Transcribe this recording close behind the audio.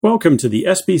Welcome to the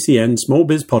SBCN Small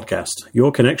Biz Podcast,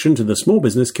 your connection to the small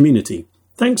business community.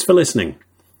 Thanks for listening.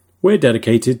 We're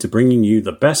dedicated to bringing you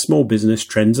the best small business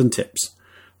trends and tips.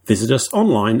 Visit us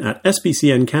online at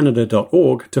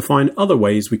sbcncanada.org to find other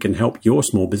ways we can help your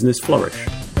small business flourish.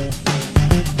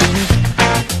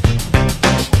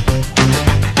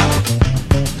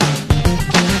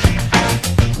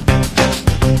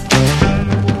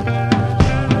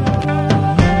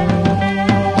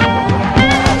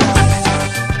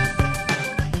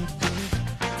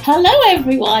 Hello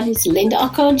everyone, it's Linda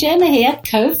Ockhall-Jenner here,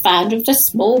 co-founder of the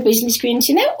Small Business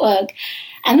Community Network.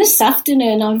 And this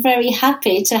afternoon I'm very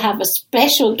happy to have a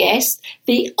special guest,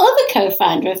 the other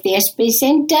co-founder of the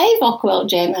SBCN, Dave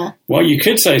Ockhall-Jenner. Well, you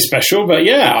could say special, but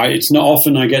it's not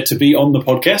often I get to be on the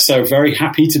podcast, so very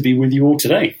happy to be with you all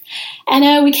today.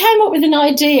 And we came up with an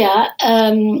idea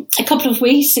a couple of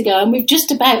weeks ago, and we've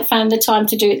just about found the time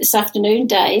to do it this afternoon,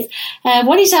 Dave.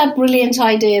 What is our brilliant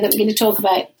idea that we're going to talk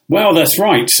about? Well, that's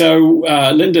right. So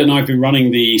Linda and I have been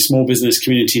running the Small Business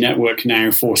Community Network now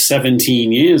for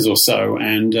 17 years or so.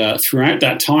 And throughout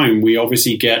that time, we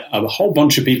obviously get a whole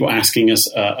bunch of people asking us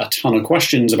a ton of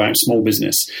questions about small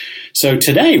business. So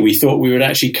today we thought we would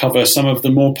actually cover some of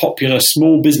the more popular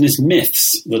small business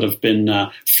myths that have been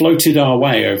floated our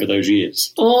way over those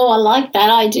years. Oh, I like that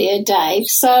idea, Dave.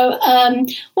 So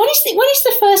what is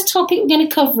the first topic we're going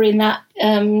to cover in that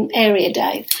area,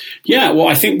 Dave? Yeah, well,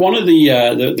 I think one of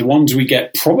the ones we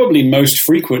get probably most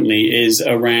frequently is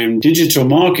around digital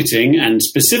marketing and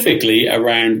specifically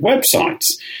around websites.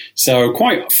 So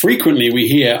quite frequently we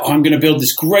hear, I'm going to build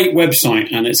this great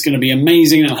website and it's going to be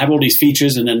amazing and I'll have all these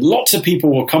features and then lots of people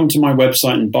will come to my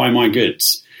website and buy my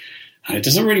goods. And it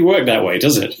doesn't really work that way,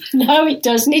 does it? No, it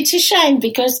doesn't. It's a shame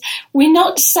because we're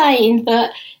not saying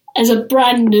that as a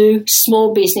brand new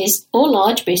small business or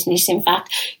large business, in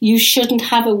fact, you shouldn't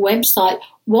have a website.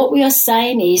 What we are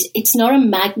saying is it's not a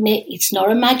magnet, it's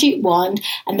not a magic wand,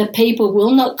 and the people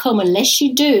will not come unless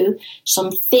you do some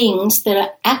things that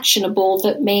are actionable,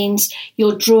 that means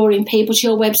you're drawing people to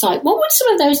your website. What would some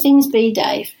of those things be,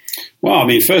 Dave? Well, I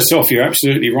mean, first off, you're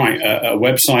absolutely right. A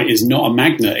website is not a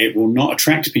magnet. It will not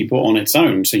attract people on its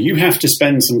own. So you have to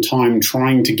spend some time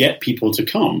trying to get people to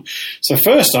come. So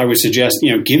first, I would suggest,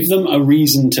 give them a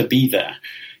reason to be there.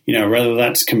 Whether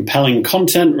that's compelling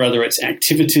content, whether it's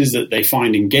activities that they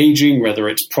find engaging, whether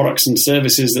it's products and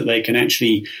services that they can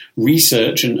actually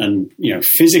research and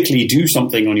physically do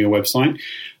something on your website.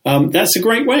 That's a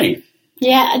great way.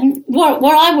 Yeah, and what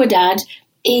I would add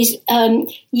is,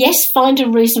 yes, find a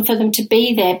reason for them to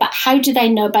be there, but how do they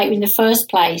know about you in the first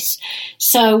place?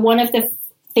 So one of the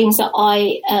things that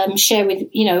I share with,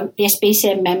 the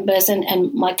SBCN members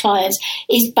and my clients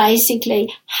is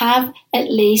basically have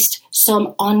at least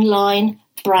some online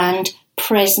brand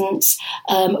presence,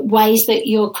 ways that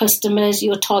your customers,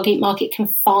 your target market can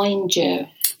find you.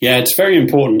 Yeah, it's very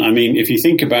important. I mean, if you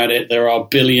think about it, there are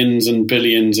billions and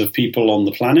billions of people on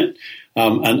the planet.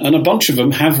 And a bunch of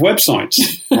them have websites,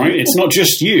 right? It's not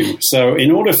just you. So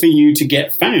in order for you to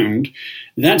get found,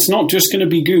 that's not just going to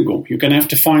be Google. You're going to have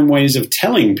to find ways of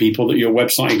telling people that your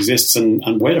website exists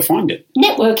and where to find it.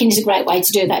 Networking is a great way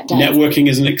to do that, Dave. Networking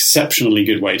is an exceptionally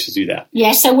good way to do that.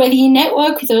 Yeah, so whether you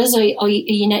network with us or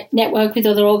you network with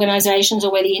other organisations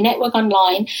or whether you network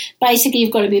online, basically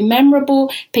you've got to be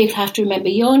memorable. People have to remember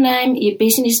your name, your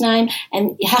business name,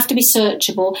 and you have to be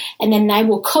searchable. And then they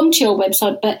will come to your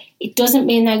website, but it doesn't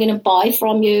mean they're going to buy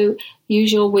from you,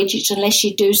 use your widgets, unless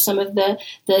you do some of the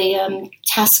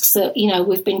tasks that,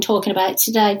 we've been talking about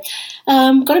today.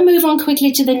 Got to move on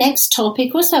quickly to the next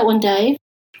topic. What's that one, Dave?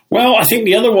 Well, I think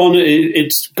the other one,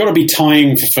 it's got to be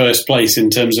tying for first place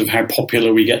in terms of how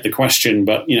popular we get the question.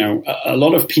 But, a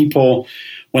lot of people,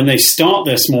 when they start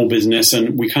their small business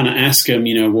and we kind of ask them,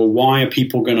 why are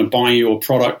people going to buy your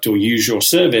product or use your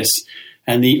service?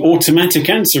 And the automatic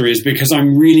answer is because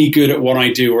I'm really good at what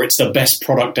I do or it's the best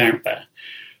product out there.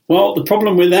 Well, the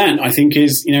problem with that, I think,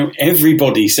 is,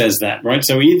 everybody says that, right?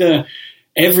 So either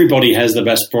everybody has the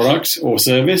best product or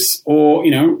service or,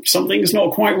 something's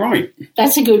not quite right.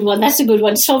 That's a good one.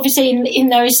 So obviously in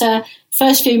those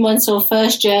first few months or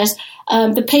first years,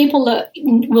 the people that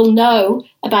will know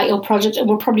about your product and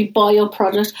will probably buy your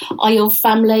product are your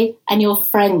family and your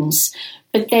friends.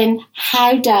 But then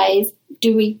how, Dave,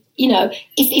 do we,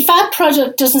 if our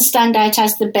product doesn't stand out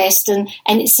as the best and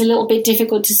it's a little bit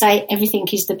difficult to say everything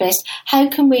is the best, how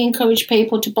can we encourage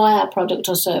people to buy our product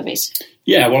or service?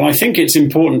 Yeah, well, I think it's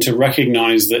important to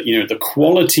recognize that, the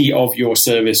quality of your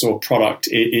service or product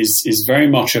is very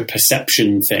much a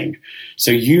perception thing.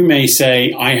 So you may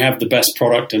say, I have the best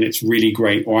product and it's really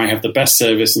great, or I have the best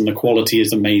service and the quality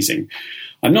is amazing.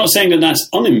 I'm not saying that that's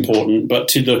unimportant, but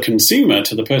to the consumer,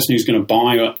 to the person who's going to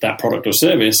buy that product or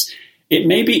service, it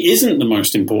maybe isn't the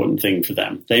most important thing for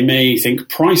them. They may think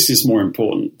price is more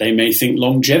important. They may think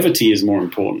longevity is more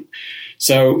important.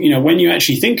 So, when you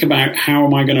actually think about how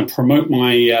am I going to promote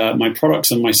my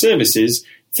products and my services,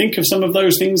 think of some of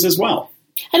those things as well.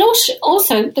 And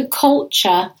also the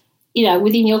culture,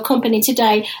 within your company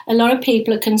today, a lot of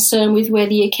people are concerned with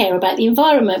whether you care about the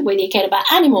environment, whether you care about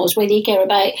animals, whether you care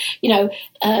about,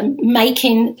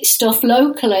 making stuff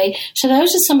locally. So those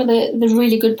are some of the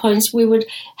really good points we would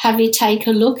have you take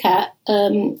a look at,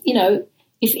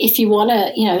 if you want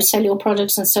to, sell your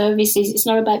products and services. It's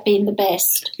not about being the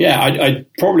best. Yeah, I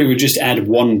probably would just add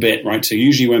one bit, right? So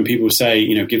usually when people say,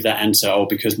 give that answer,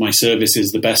 because my service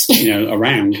is the best,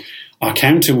 around, I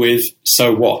counter with,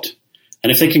 so what?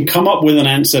 And if they can come up with an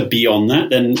answer beyond that,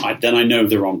 then I know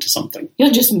they're onto something. You're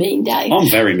just mean, Dave. I'm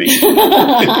very mean.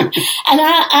 And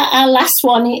our last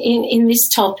one in this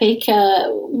topic,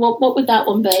 what would that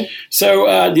one be?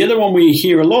 So the other one we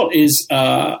hear a lot is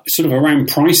sort of around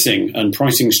pricing and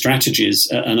pricing strategies.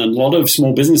 And a lot of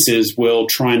small businesses will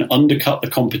try and undercut the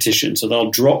competition. So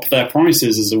they'll drop their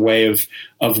prices as a way of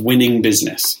winning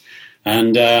business.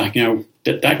 And,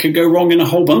 that could go wrong in a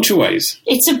whole bunch of ways.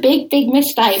 It's a big, big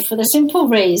mistake for the simple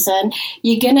reason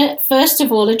you're going to, first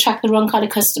of all, attract the wrong kind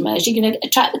of customers. You're going to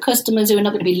attract the customers who are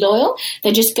not going to be loyal.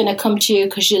 They're just going to come to you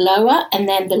because you're lower, and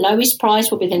then the lowest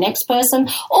price will be the next person.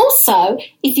 Also,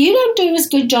 if you don't do as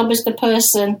good job as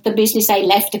the business they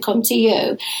left to come to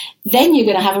you, then you're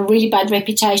going to have a really bad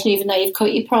reputation even though you've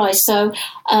cut your price. So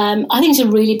I think it's a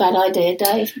really bad idea,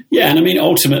 Dave. Yeah, and I mean,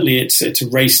 ultimately, it's a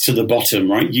race to the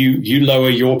bottom, right? You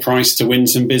lower your price to win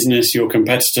some business, your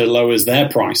competitor lowers their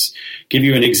price. Give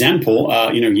you an example,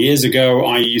 years ago,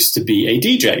 I used to be a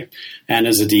DJ. And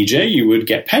as a DJ, you would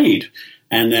get paid.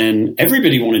 And then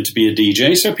everybody wanted to be a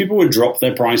DJ, so people would drop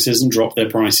their prices.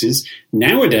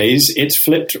 Nowadays, it's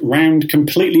flipped round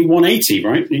completely 180,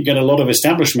 right? You get a lot of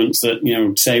establishments that,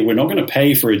 say, we're not going to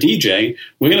pay for a DJ.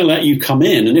 We're going to let you come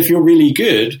in. And if you're really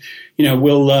good,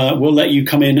 we'll let you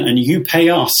come in and you pay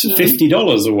us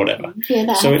 $50 or whatever.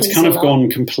 Yeah, so it's kind of gone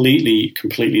completely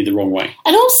the wrong way.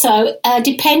 And also,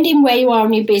 depending where you are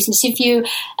in your business, if you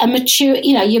are mature,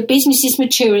 your business is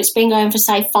mature, it's been going for,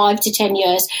 say, 5 to 10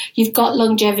 years, you've got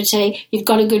longevity, you've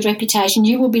got a good reputation,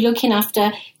 you will be looking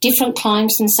after different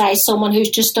clients than, say, someone who's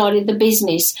just started the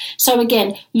business. So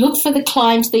again, look for the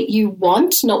clients that you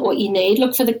want, not what you need.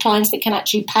 Look for the clients that can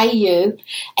actually pay you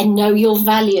and know your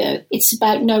value. It's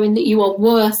about knowing that you are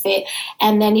worth it.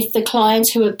 And then if the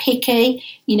clients who are picky,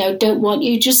 don't want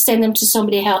you, just send them to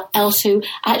somebody else who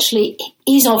actually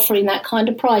is offering that kind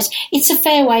of price. It's a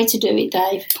fair way to do it,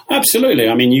 Dave. Absolutely.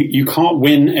 I mean, you can't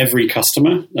win every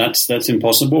customer. That's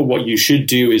impossible. What you should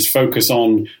do is focus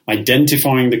on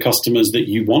identifying the customers that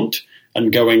you want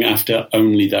and going after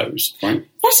only those, right?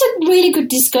 That's a really good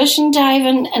discussion, Dave,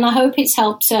 and I hope it's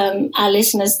helped our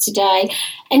listeners today.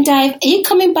 And Dave, are you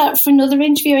coming back for another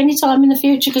interview anytime in the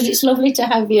future? Because it's lovely to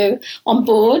have you on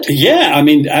board. Yeah, I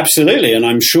mean, absolutely. And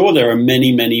I'm sure there are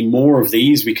many, many more of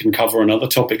these we can cover on other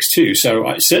topics too.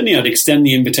 So certainly I'd extend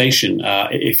the invitation.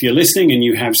 If you're listening and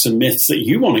you have some myths that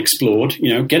you want explored,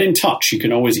 get in touch. You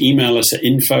can always email us at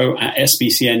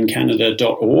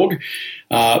info@sbcncanada.org.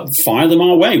 Fire them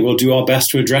our way. We'll do our best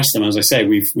to address them. As I say,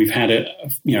 we've had a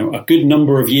good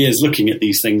number of years looking at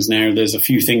these things now. There's a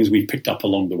few things we've picked up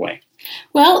along the way.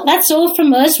 Well, that's all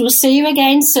from us. We'll see you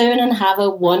again soon and have a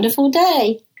wonderful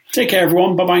day. Take care,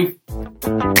 everyone. Bye-bye.